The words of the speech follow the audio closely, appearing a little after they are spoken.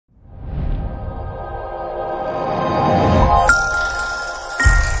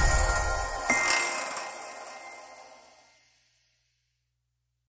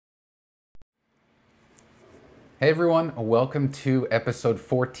Hey everyone, welcome to episode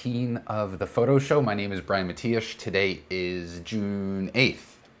 14 of The Photo Show. My name is Brian Matiash. Today is June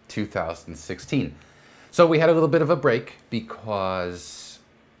 8th, 2016. So we had a little bit of a break because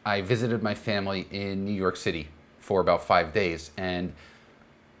I visited my family in New York City for about 5 days, and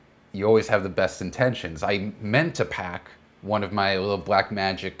you always have the best intentions. I meant to pack one of my little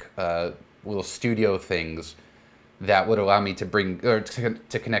Blackmagic little studio things that would allow me to bring or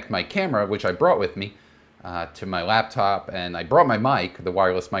to connect my camera, which I brought with me, to my laptop, and I brought my mic, the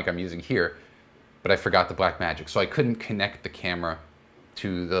wireless mic I'm using here, but I forgot the Blackmagic, so I couldn't connect the camera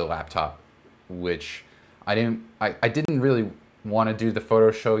to the laptop, which I didn't really want to do the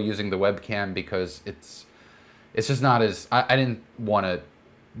photo show using the webcam because it's just not as, I didn't want to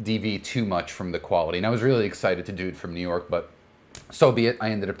deviate too much from the quality, and I was really excited to do it from New York, but so be it.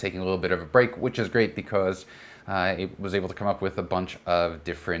 I ended up taking a little bit of a break, which is great because I was able to come up with a bunch of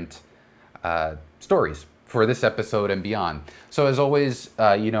different stories for this episode and beyond. So as always,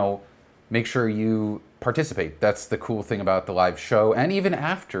 make sure you participate. That's the cool thing about the live show. And even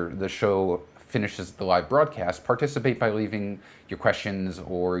after the show finishes the live broadcast, participate by leaving your questions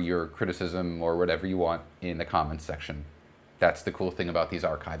or your criticism or whatever you want in the comments section. That's the cool thing about these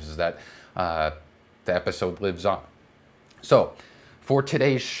archives, is that the episode lives on. So for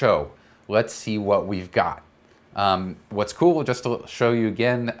today's show, let's see what we've got. What's cool, just to show you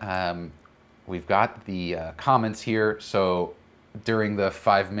again, we've got the comments here. So during the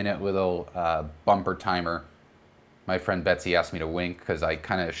 5-minute little bumper timer, my friend Betsy asked me to wink because I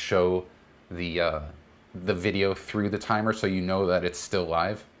kind of show the video through the timer so you know that it's still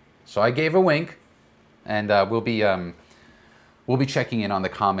live. So I gave a wink, and we'll be checking in on the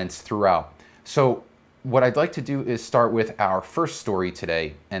comments throughout. So what I'd like to do is start with our first story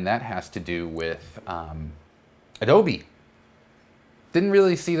today, and that has to do with Adobe. Didn't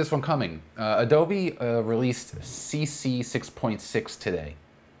really see this one coming. Adobe released CC 6.6 today.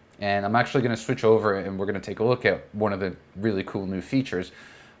 And I'm actually going to switch over and we're going to take a look at one of the really cool new features,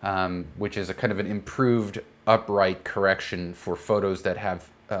 which is a kind of an improved upright correction for photos that have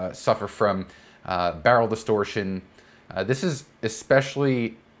suffer from barrel distortion. This is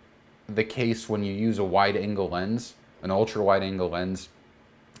especially the case when you use a wide angle lens, an ultra wide angle lens,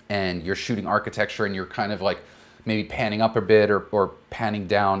 and you're shooting architecture and you're kind of like maybe panning up a bit or panning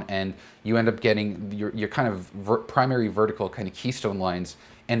down, and you end up getting your kind of primary vertical kind of keystone lines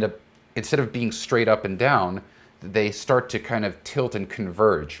end up, instead of being straight up and down, they start to kind of tilt and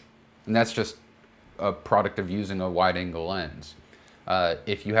converge. And that's just a product of using a wide angle lens.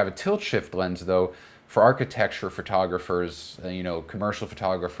 If you have a tilt shift lens though, for architecture photographers, commercial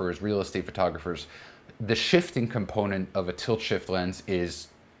photographers, real estate photographers, the shifting component of a tilt shift lens is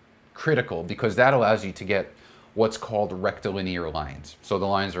critical because that allows you to get what's called rectilinear lines. So the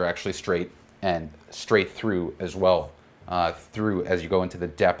lines are actually straight and straight through as well, through as you go into the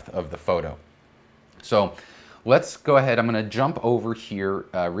depth of the photo. So let's go ahead. I'm going to jump over here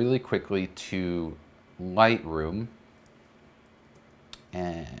really quickly to Lightroom.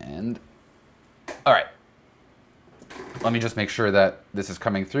 And all right, let me just make sure that this is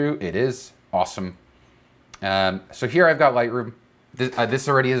coming through. It is. Awesome. So here I've got Lightroom. This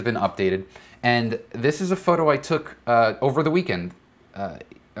already has been updated. And this is a photo I took over the weekend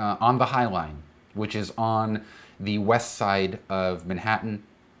on the High Line, which is on the west side of Manhattan,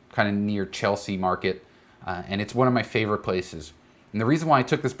 kind of near Chelsea Market. And it's one of my favorite places. And the reason why I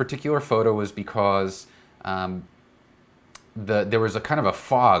took this particular photo was because there was a kind of a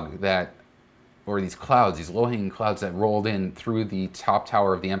fog or these clouds, these low-hanging clouds that rolled in through the top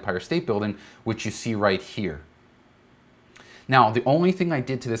tower of the Empire State Building, which you see right here. Now, the only thing I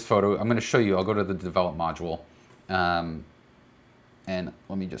did to this photo, I'm going to show you. I'll go to the develop module. And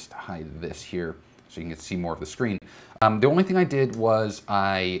let me just hide this here so you can see more of the screen. The only thing I did was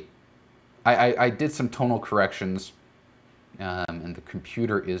I did some tonal corrections. And the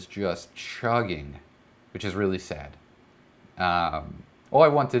computer is just chugging, which is really sad. All I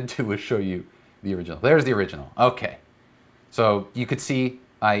wanted to do was show you the original. There's the original. Okay. So you could see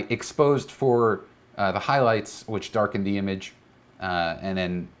I exposed for the highlights, which darkened the image, and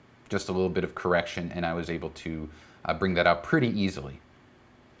then just a little bit of correction, and I was able to bring that out pretty easily.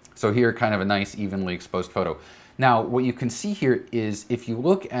 So here, kind of a nice, evenly exposed photo. Now, what you can see here is if you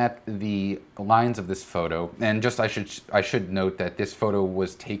look at the lines of this photo, and just I should note that this photo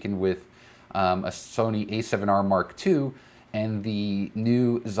was taken with a Sony A7R Mark II and the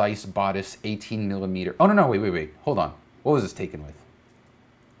new Zeiss Bodice 18mm. Oh, no, wait, hold on. What was this taken with?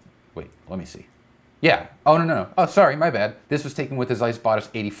 Wait, let me see. Yeah. Oh, no. Oh, sorry, my bad. This was taken with the Zeiss Bodice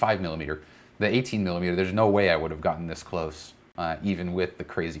 85mm. The 18mm, there's no way I would have gotten this close, even with the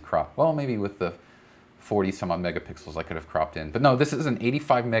crazy crop. Well, maybe with the 40 some odd megapixels I could have cropped in. But no, this is an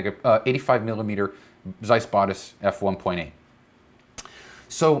 85 millimeter Zeiss bodice f1.8.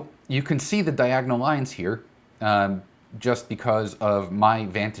 So you can see the diagonal lines here just because of my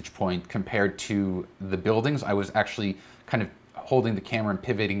vantage point compared to the buildings. I was actually kind of holding the camera and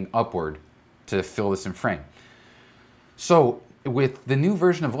pivoting upward to fill this in frame. So with the new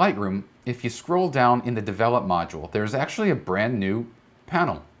version of Lightroom, if you scroll down in the Develop module, there's actually a brand new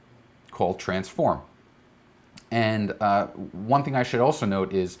panel called Transform. And one thing I should also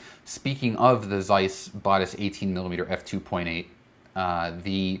note is, speaking of the Zeiss bodice 18mm f2.8,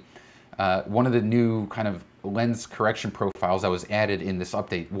 one of the new kind of lens correction profiles that was added in this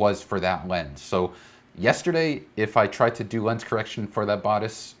update was for that lens. So yesterday, if I tried to do lens correction for that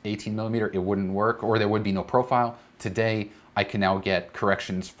bodice 18mm, it wouldn't work, or there would be no profile. Today, I can now get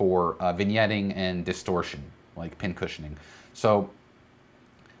corrections for vignetting and distortion, like pin cushioning. So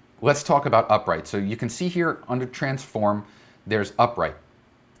let's talk about upright. So you can see here under Transform, there's upright.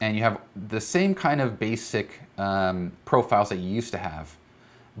 And you have the same kind of basic profiles that you used to have.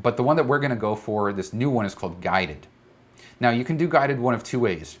 But the one that we're going to go for, this new one, is called Guided. Now you can do Guided one of two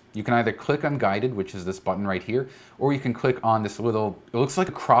ways. You can either click on Guided, which is this button right here, or you can click on this little, it looks like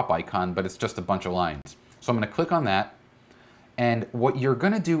a crop icon, but it's just a bunch of lines. So I'm going to click on that. And what you're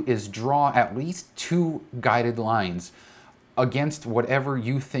going to do is draw at least 2 guided lines against whatever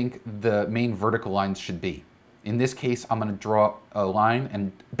you think the main vertical lines should be. In this case, I'm going to draw a line,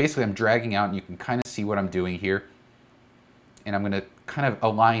 and basically I'm dragging out, and you can kind of see what I'm doing here. And I'm going to kind of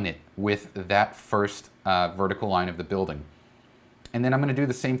align it with that first vertical line of the building. And then I'm going to do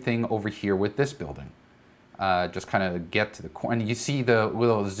the same thing over here with this building. Just kind of get to the corner. And you see the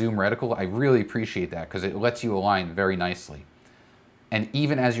little zoom reticle? I really appreciate that because it lets you align very nicely. And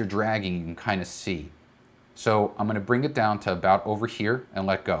even as you're dragging, you can kind of see. So I'm going to bring it down to about over here and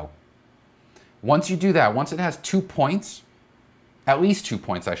let go. Once you do that, once it has 2 points, at least 2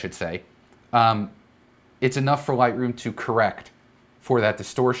 points I should say, it's enough for Lightroom to correct for that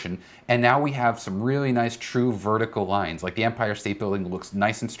distortion. And now we have some really nice true vertical lines. Like the Empire State Building looks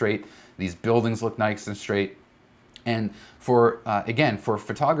nice and straight. These buildings look nice and straight. And for, again, for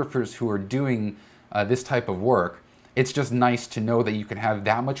photographers who are doing this type of work, it's just nice to know that you can have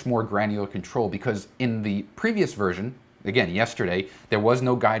that much more granular control, because in the previous version, again, yesterday, there was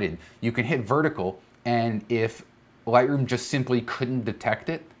no guided. You can hit vertical, and if Lightroom just simply couldn't detect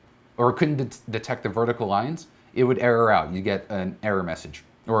it, or couldn't detect the vertical lines, it would error out. You get an error message,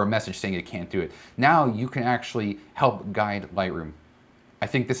 or a message saying it can't do it. Now you can actually help guide Lightroom. I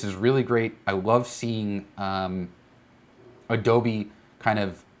think this is really great. I love seeing Adobe kind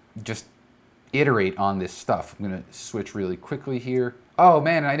of just iterate on this stuff. I'm gonna switch really quickly here. Oh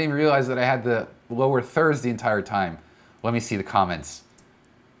man, I didn't realize that I had the lower thirds the entire time. Let me see the comments,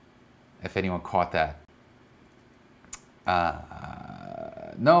 if anyone caught that.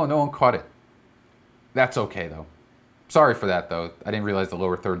 No one caught it. That's okay though. Sorry for that though. I didn't realize the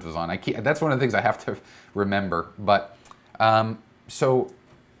lower thirds was on. That's one of the things I have to remember. But so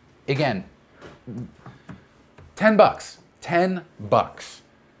again, $10. $10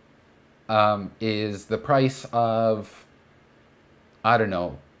 is the price of, I don't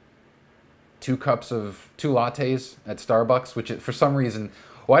know, 2 lattes at Starbucks, which is, for some reason,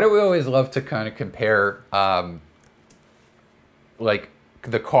 why do we always love to kind of compare like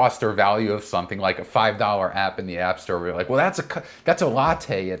the cost or value of something, like a $5 app in the App Store? We're like, well, that's a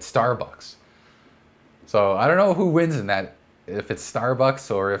latte at Starbucks. So I don't know who wins in that, if it's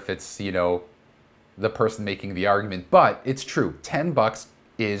Starbucks or if it's, you know, the person making the argument. But it's true. $10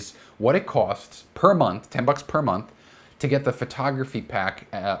 is what it costs per month, $10 per month, to get the photography pack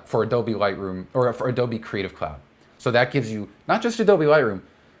for Adobe Lightroom, or for Adobe Creative Cloud. So that gives you not just Adobe Lightroom,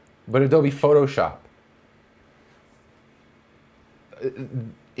 but Adobe Photoshop.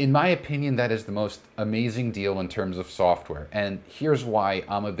 In my opinion, that is the most amazing deal in terms of software. And here's why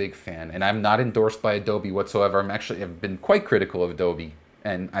I'm a big fan. And I'm not endorsed by Adobe whatsoever. I've been quite critical of Adobe,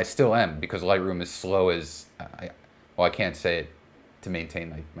 and I still am, because Lightroom is slow as, well, I can't say it to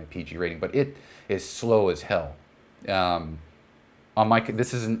maintain my PG rating, but it is slow as hell. On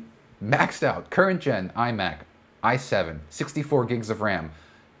this isn't maxed out, current gen iMac, i7, 64 gigs of RAM,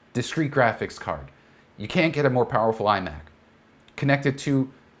 discrete graphics card. You can't get a more powerful iMac. Connected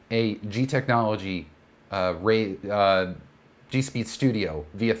to a G Technology G-Speed Studio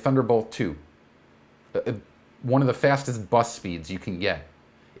via Thunderbolt 2. One of the fastest bus speeds you can get.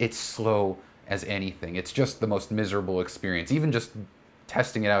 It's slow as anything. It's just the most miserable experience. Even just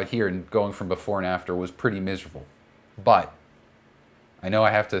testing it out here and going from before and after was pretty miserable. But, I know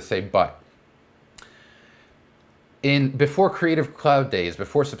I have to say but. Before Creative Cloud days,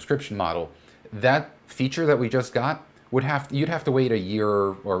 before subscription model, that feature that we just got you'd have to wait a year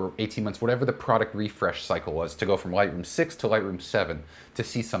or 18 months, whatever the product refresh cycle was, to go from Lightroom 6 to Lightroom 7 to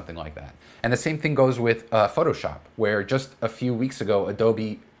see something like that. And the same thing goes with Photoshop, where just a few weeks ago,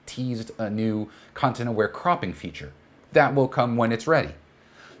 Adobe teased a new content-aware cropping feature. That will come when it's ready.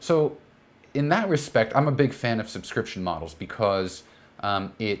 So in that respect, I'm a big fan of subscription models because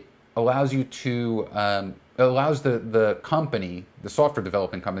it allows you to, it allows the company, the software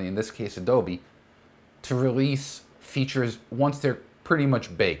development company, in this case Adobe, to release features once they're pretty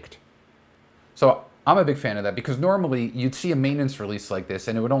much baked. So I'm a big fan of that because normally you'd see a maintenance release like this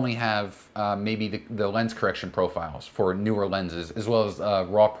and it would only have maybe the lens correction profiles for newer lenses as well as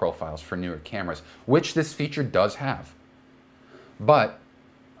raw profiles for newer cameras, which this feature does have. But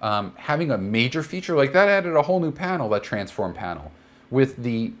having a major feature like that added a whole new panel, that transform panel, with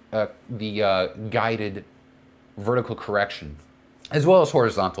the guided vertical correction as well as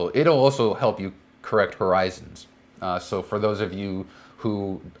horizontal. It'll also help you correct horizons. So for those of you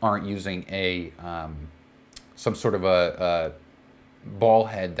who aren't using a some sort of a ball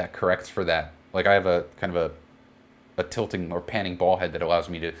head that corrects for that, like I have a kind of a tilting or panning ball head that allows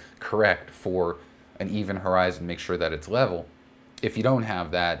me to correct for an even horizon, make sure that it's level. If you don't have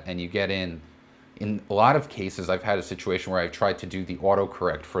that and you get in a lot of cases, I've had a situation where I've tried to do the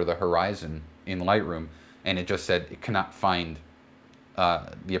autocorrect for the horizon in Lightroom and it just said it cannot find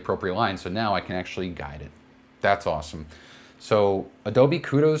the appropriate line. So now I can actually guide it. That's awesome. So Adobe,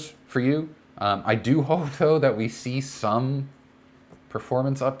 kudos for you. I do hope though that we see some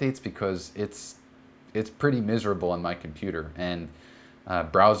performance updates because it's pretty miserable on my computer, and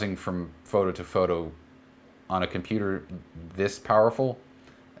browsing from photo to photo on a computer this powerful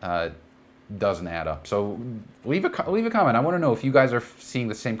doesn't add up. So leave a comment. I want to know if you guys are seeing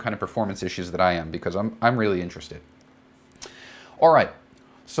the same kind of performance issues that I am, because I'm really interested. All right,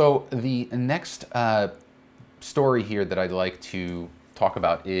 so the next story here that I'd like to talk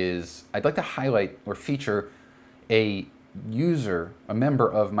about is I'd like to highlight or feature a user, a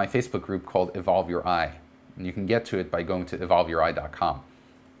member of my Facebook group called Evolve Your Eye. And you can get to it by going to evolveyoureye.com,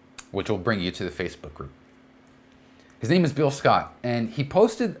 which will bring you to the Facebook group. His name is Bill Scott, and he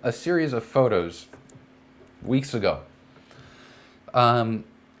posted a series of photos weeks ago. And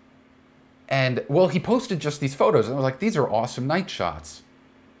well, he posted just these photos, and I was like, these are awesome night shots.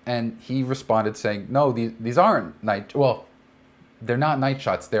 And he responded saying, no, these aren't night, well, they're not night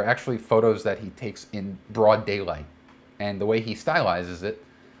shots. They're actually photos that he takes in broad daylight. And the way he stylizes it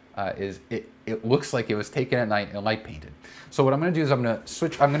it looks like it was taken at night and light painted. So what I'm going to do is I'm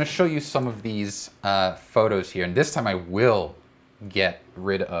going to show you some of these photos here. And this time I will get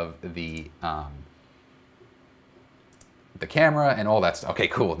rid of the camera and all that stuff. Okay,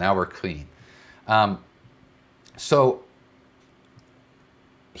 cool. Now we're clean. So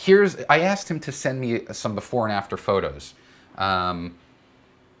I asked him to send me some before and after photos,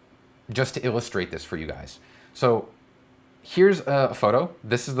 just to illustrate this for you guys. So here's a photo.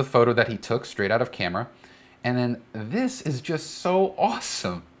 This is the photo that he took straight out of camera. And then this is just so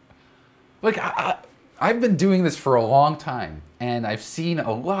awesome. Like, I've been doing this for a long time, and I've seen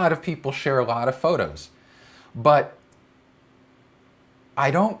a lot of people share a lot of photos, but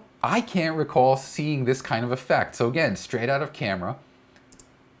I can't recall seeing this kind of effect. So again, straight out of camera.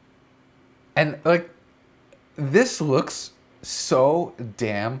 And like, this looks so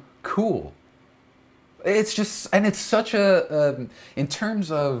damn cool. It's just, and it's such a, in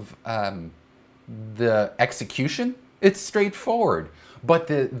terms of the execution, it's straightforward. But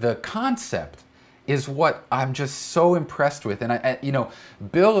the concept is what I'm just so impressed with. And you know,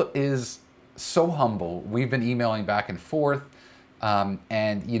 Bill is so humble. We've been emailing back and forth.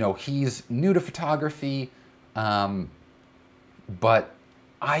 And you know, he's new to photography, but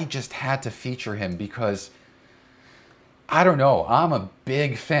I just had to feature him because, I don't know, I'm a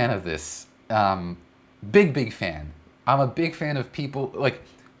big fan of this. Big fan. I'm a big fan of people, like,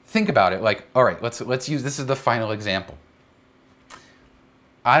 think about it, like, all right, let's use, this is the final example.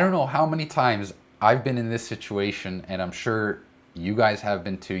 I don't know how many times I've been in this situation, and I'm sure you guys have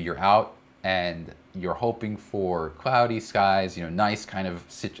been too. You're out and you're hoping for cloudy skies, you know, nice kind of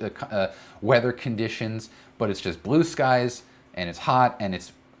weather conditions, but it's just blue skies and it's hot and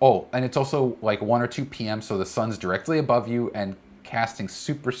it's also like 1 or 2 p.m. so the sun's directly above you and casting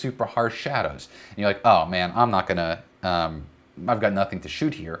super harsh shadows. And you're like, oh man, I'm not gonna, I've got nothing to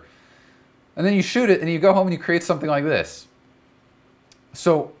shoot here. And then you shoot it and you go home and you create something like this.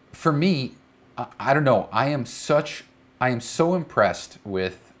 So for me, I don't know, I am so impressed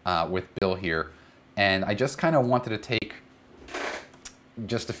with Bill here, and I just kind of wanted to take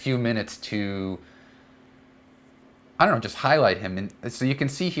just a few minutes to, I don't know, just highlight him. And so you can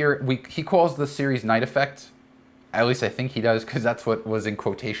see here, he calls the series Night Effect. At least I think he does, because that's what was in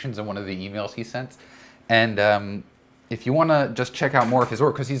quotations in one of the emails he sent. And if you want to just check out more of his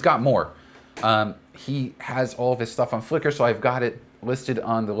work, because he's got more. He has all of his stuff on Flickr, so I've got it listed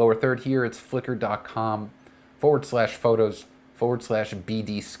on the lower third here. It's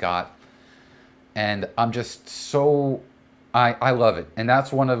flickr.com/photos/BD Scott. And I'm just so, I love it. And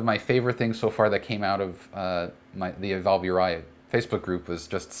that's one of my favorite things so far that came out of the Evolve Your Eye Facebook group, was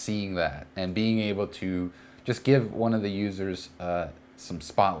just seeing that and being able to just give one of the users some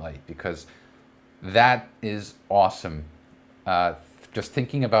spotlight, because that is awesome. Just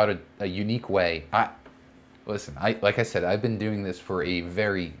thinking about a unique way. Listen, like I said, I've been doing this for a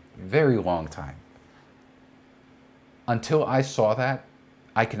very, very long time. Until I saw that,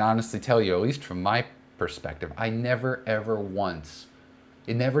 I can honestly tell you, at least from my perspective, I never, ever once,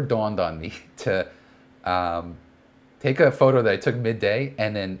 it never dawned on me to take a photo that I took midday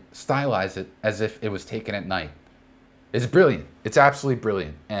and then stylize it as if it was taken at night. It's brilliant. It's absolutely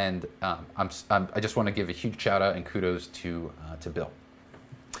brilliant. And I just want to give a huge shout out and kudos to Bill.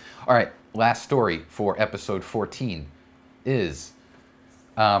 All right, last story for episode 14 is,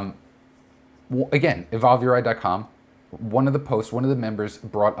 again, evolveyoureye.com. One of the members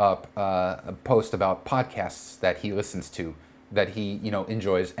brought up a post about podcasts that he listens to, that he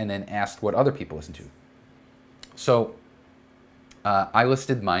enjoys, and then asked what other people listen to. So I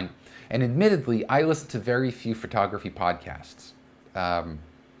listed mine, and admittedly, I listen to very few photography podcasts. I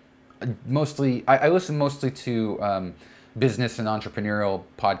listen mostly to business and entrepreneurial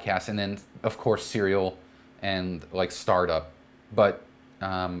podcasts, and then of course serial and like startup. But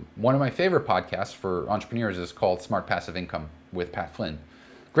one of my favorite podcasts for entrepreneurs is called Smart Passive Income with Pat Flynn.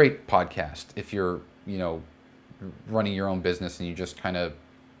 Great podcast if you're running your own business and you just kind of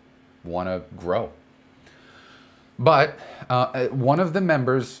want to grow. But one of the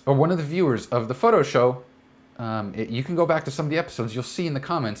members, or one of the viewers of the photo show, you can go back to some of the episodes, you'll see in the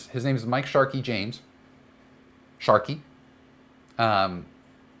comments, his name is Mike Sharkey James, Sharkey,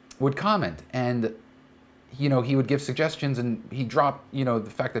 would comment, and he would give suggestions, and he dropped the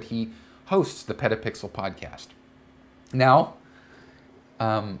fact that he hosts the Petapixel podcast. Now,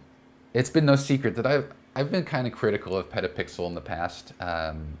 it's been no secret that I've been kind of critical of Petapixel in the past.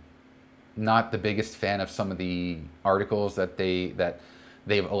 Not the biggest fan of some of the articles that they've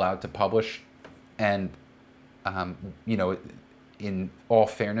allowed to publish, and in all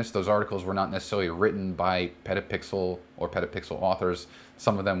fairness, those articles were not necessarily written by Petapixel or Petapixel authors.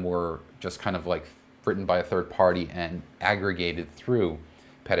 Some of them were just kind of like written by a third party and aggregated through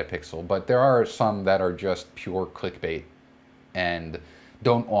Petapixel, but there are some that are just pure clickbait and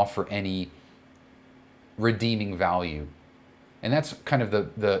don't offer any redeeming value. And that's kind of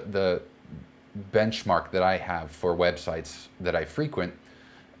the benchmark that I have for websites that I frequent,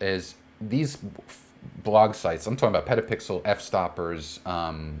 is these blog sites. I'm talking about Petapixel, F-Stoppers,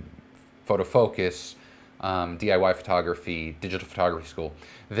 Photo Focus, DIY Photography, Digital Photography School.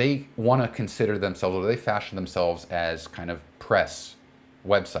 They want to consider themselves, or they fashion themselves as kind of press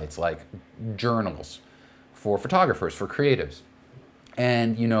websites, like journals for photographers, for creatives.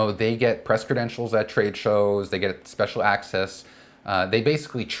 And they get press credentials at trade shows, they get special access. They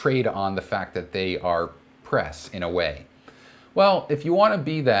basically trade on the fact that they are press in a way. Well, if you want to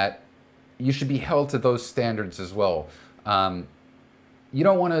be that, you should be held to those standards as well. You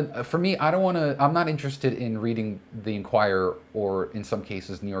don't want to, for me, I'm not interested in reading the Inquirer, or in some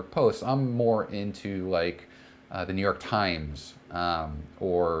cases New York Post. I'm more into like the New York Times,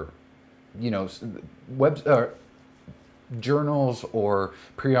 or journals or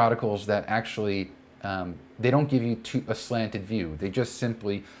periodicals that actually they don't give you a slanted view. They just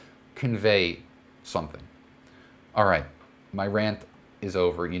simply convey something. All right, my rant is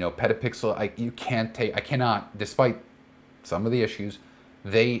over. Petapixel, I cannot, despite some of the issues,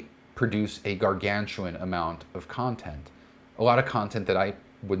 they produce a gargantuan amount of content. A lot of content that I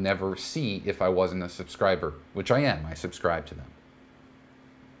would never see if I wasn't a subscriber, which I am. I subscribe to them.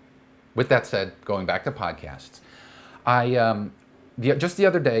 With that said, going back to podcasts, just the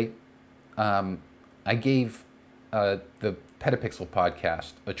other day, I gave the Petapixel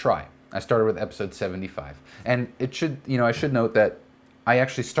podcast a try. I started with episode 75, and I should note that I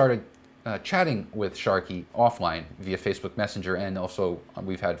actually started chatting with Sharkey offline via Facebook Messenger, and also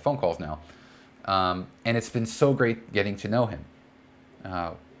we've had phone calls now, and it's been so great getting to know him.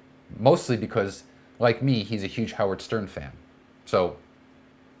 Mostly because, like me, he's a huge Howard Stern fan. So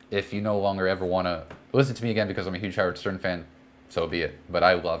if you no longer ever want to listen to me again because I'm a huge Howard Stern fan, so be it. But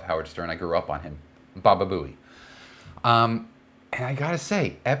I love Howard Stern. I grew up on him. Baba Booey. And I gotta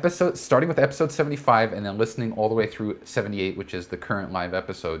say, starting with episode 75 and then listening all the way through 78, which is the current live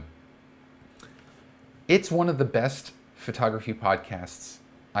episode, it's one of the best photography podcasts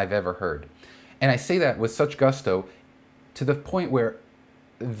I've ever heard. And I say that with such gusto to the point where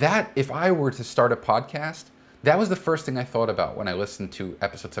if I were to start a podcast, that was the first thing I thought about when I listened to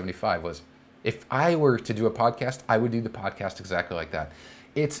episode 75 was, if I were to do a podcast, I would do the podcast exactly like that.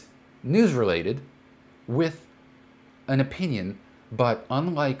 It's news related with an opinion, but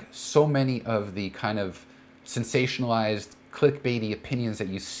unlike so many of the kind of sensationalized, clickbaity opinions that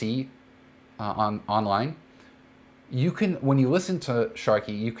you see online, you can, when you listen to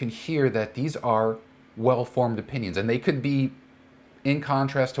Sharky, you can hear that these are well-formed opinions, and they could be in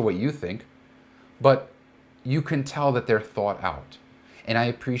contrast to what you think, but you can tell that they're thought out, and I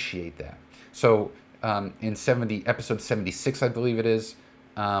appreciate that. So in episode 76, I believe it is,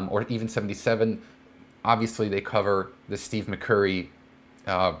 or even 77, obviously they cover the Steve McCurry,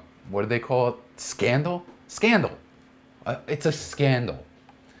 what do they call it? Scandal? Scandal. It's a scandal.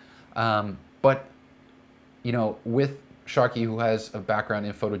 But, you know, with Sharky, who has a background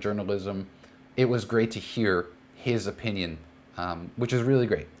in photojournalism, it was great to hear his opinion, which is really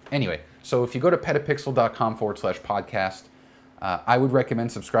great. Anyway, so if you go to petapixel.com/podcast, I would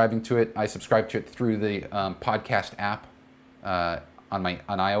recommend subscribing to it. I subscribe to it through the podcast app on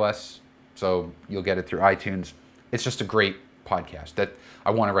iOS, so you'll get it through iTunes. It's just a great podcast. That I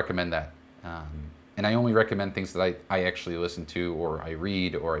want to recommend that. And I only recommend things that I actually listen to, or I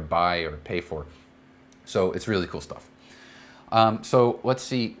read, or I buy, or pay for. So it's really cool stuff. So let's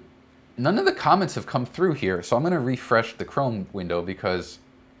see. None of the comments have come through here, so I'm going to refresh the Chrome window because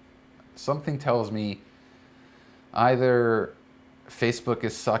something tells me either Facebook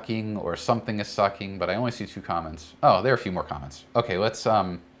is sucking or something is sucking, but I only see 2 comments. Oh, there are a few more comments. Okay, let's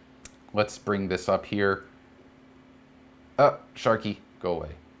bring this up here. Oh, Sharky, go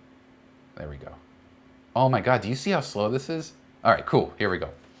away. There we go. Oh my God, do you see how slow this is? All right, cool, here we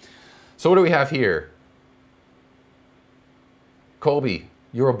go. So what do we have here? Colby,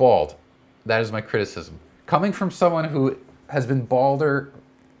 you're a bald. That is my criticism. Coming from someone who has been balder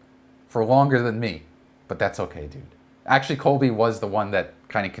for longer than me, but that's okay, dude. Actually, Colby was the one that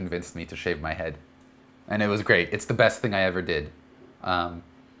kind of convinced me to shave my head, and it was great. It's the best thing I ever did.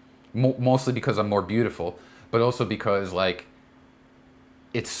 Mostly because I'm more beautiful, but also because, like,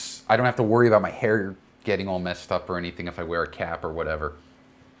 I don't have to worry about my hair getting all messed up or anything if I wear a cap or whatever.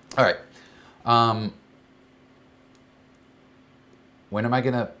 All right. When am I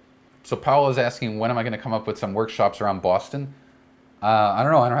going to... So Paolo's asking, when am I going to come up with some workshops around Boston? I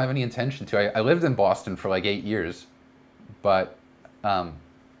don't know. I don't have any intention to. I lived in Boston for like 8 years, but I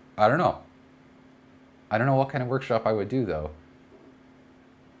don't know. I don't know what kind of workshop I would do, though.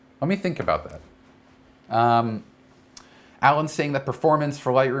 Let me think about that. Alan's saying that performance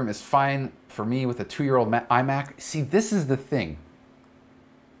for Lightroom is fine for me with a 2-year-old iMac. See, this is the thing.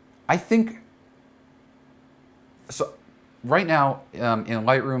 I think... So right now in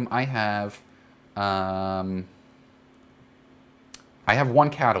Lightroom, I have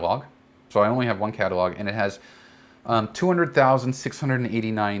one catalog. So I only have one catalog, and it has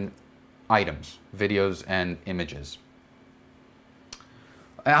 200,689 items, videos, and images.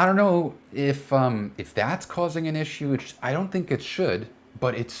 I don't know if that's causing an issue, which I don't think it should,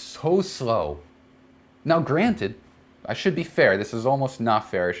 but it's so slow. Now, granted, I should be fair. This is almost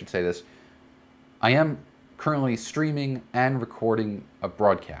not fair. I should say this. I am currently streaming and recording a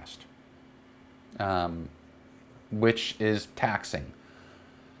broadcast, which is taxing.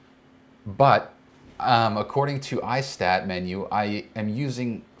 But according to iStat menu, I am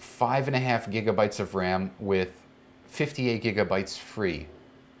using 5.5 gigabytes of RAM with 58 gigabytes free.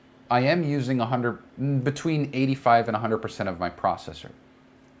 I am using between 85 and 100% of my processor.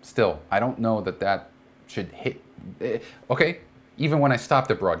 Still, I don't know that should hit. Okay, even when I stopped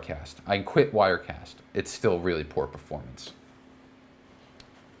the broadcast, I quit Wirecast. It's still really poor performance.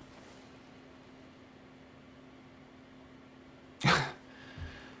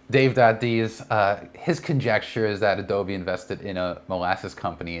 Dave.D is, his conjecture is that Adobe invested in a molasses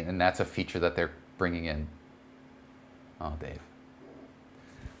company, and that's a feature that they're bringing in. Oh, Dave.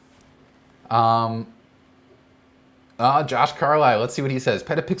 Josh Carlisle, let's see what he says.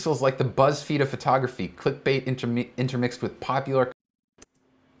 Petapixel's like the BuzzFeed of photography. Clickbait intermixed with popular...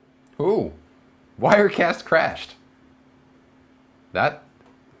 Ooh, Wirecast crashed. That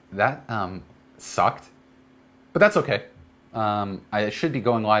sucked. But that's okay. I should be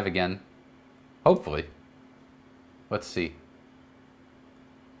going live again. Hopefully. Let's see.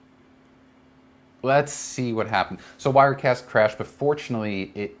 Let's see what happened. So Wirecast crashed, but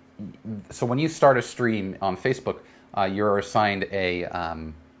fortunately, so when you start a stream on Facebook, you're assigned a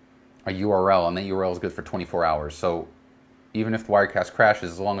URL, and that URL is good for 24 hours. So even if the Wirecast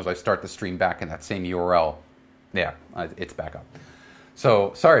crashes, as long as I start the stream back in that same URL, yeah, it's back up.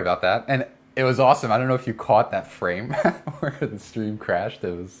 So sorry about that. And it was awesome. I don't know if you caught that frame where the stream crashed.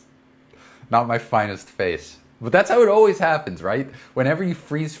 It was not my finest face. But that's how it always happens, right? Whenever you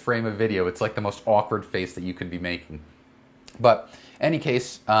freeze frame a video, it's like the most awkward face that you could be making. But in any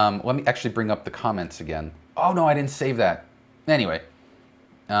case, let me actually bring up the comments again. Oh no, I didn't save that. Anyway.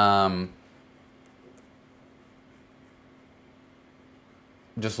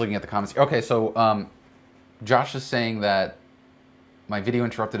 Just looking at the comments. Okay, so Josh is saying that my video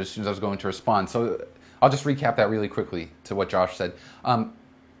interrupted as soon as I was going to respond. So I'll just recap that really quickly to what Josh said. I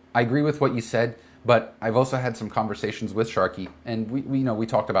agree with what you said, but I've also had some conversations with Sharky, and we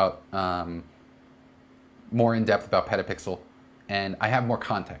talked about more in depth about Petapixel, and I have more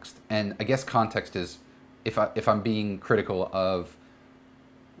context. And I guess context is if I'm being critical of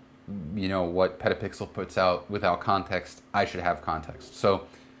what Petapixel puts out without context, I should have context. So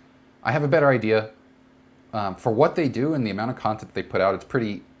I have a better idea for what they do and the amount of content they put out.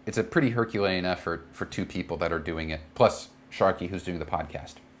 It's a pretty Herculean effort for two people that are doing it, plus Sharky, who's doing the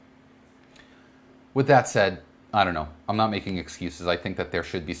podcast. With that said, I don't know. I'm not making excuses. I think that there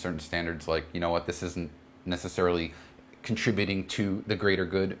should be certain standards, like, you know what, this isn't necessarily contributing to the greater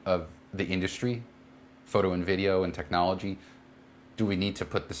good of the industry, photo and video and technology. Do we need to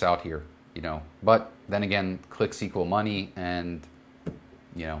put this out here? But then again, clicks equal money, and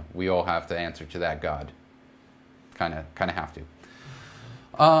we all have to answer to that God. Kind of have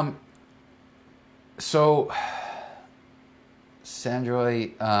to. So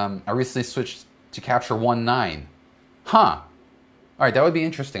Sandroy, I recently switched to capture 1.9. Huh. All right, that would be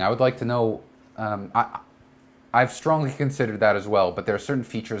interesting. I would like to know. I've strongly considered that as well, but there are certain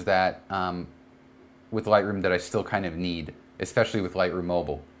features that with Lightroom that I still kind of need, especially with Lightroom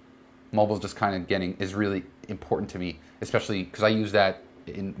Mobile. Mobile's just kind of is really important to me, especially because I use that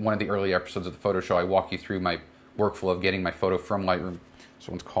in one of the early episodes of the photo show. I walk you through my workflow of getting my photo from Lightroom.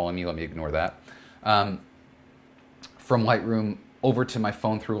 Someone's calling me, let me ignore that. From Lightroom over to my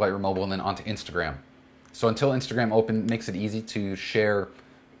phone through Lightroom Mobile and then onto Instagram. So until Instagram makes it easy to share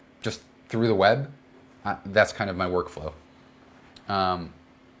just through the web, that's kind of my workflow.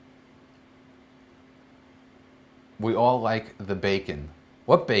 We all like the bacon.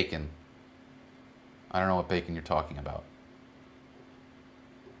 What bacon? I don't know what bacon you're talking about.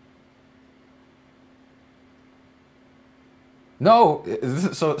 No,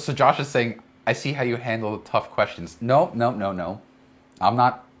 so Josh is saying, I see how you handle tough questions. No. I'm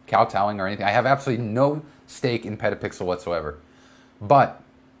not kowtowing or anything. I have absolutely no stake in Petapixel whatsoever. But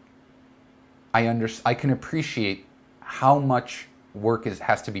I can appreciate how much work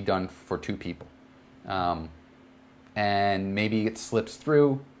has to be done for two people. And maybe it slips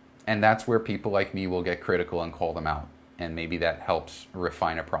through, and that's where people like me will get critical and call them out. And maybe that helps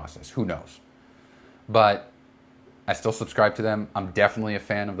refine a process. Who knows? But I still subscribe to them. I'm definitely a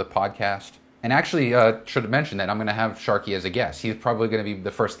fan of the podcast. And actually, should have mentioned that I'm going to have Sharky as a guest. He's probably going to be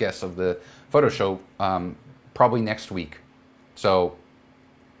the first guest of the photo show, probably next week. So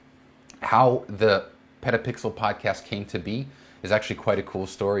how the Petapixel podcast came to be is actually quite a cool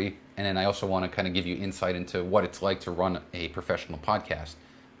story. And then I also want to kind of give you insight into what it's like to run a professional podcast.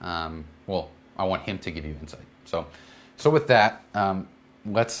 Well, I want him to give you insight. So with that,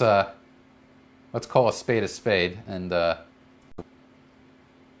 let's call a spade and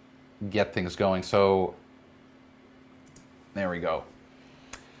get things going. So there we go.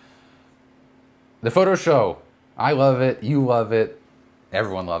 The photo show. I love it. You love it.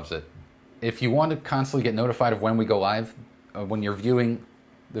 Everyone loves it. If you want to constantly get notified of when we go live, when you're viewing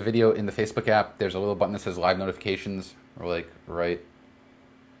the video in the Facebook app, there's a little button that says live notifications, or like right.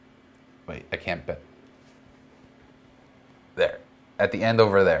 Wait, I can't bet. There, at the end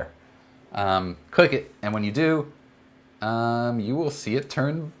over there. Click it, and when you do, you will see it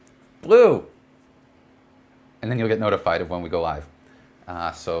turn blue. And then you'll get notified of when we go live.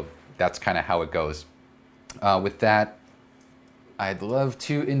 So that's kind of how it goes. With that, I'd love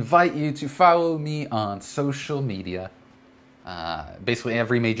to invite you to follow me on social media. Basically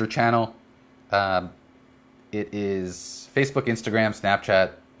every major channel. It is Facebook, Instagram,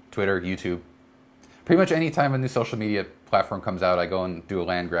 Snapchat, Twitter, YouTube. Pretty much any time a new social media platform comes out, I go and do a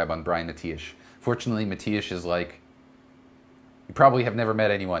land grab on Brian Matiash. Fortunately, Matiash is like, you probably have never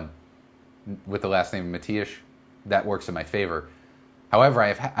met anyone with the last name Matiash. That works in my favor. However,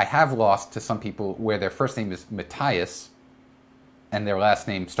 I have lost to some people where their first name is Matthias and their last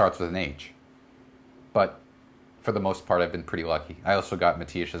name starts with an H. But for the most part, I've been pretty lucky. I also got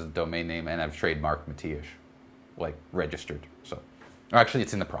Matiash as a domain name, and I've trademarked Matiash. like registered. So, or actually,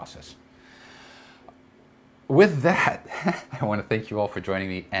 it's in the process. With that, I want to thank you all for joining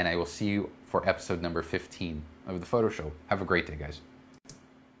me, and I will see you for episode number 15 of the Photo Show. Have a great day, guys.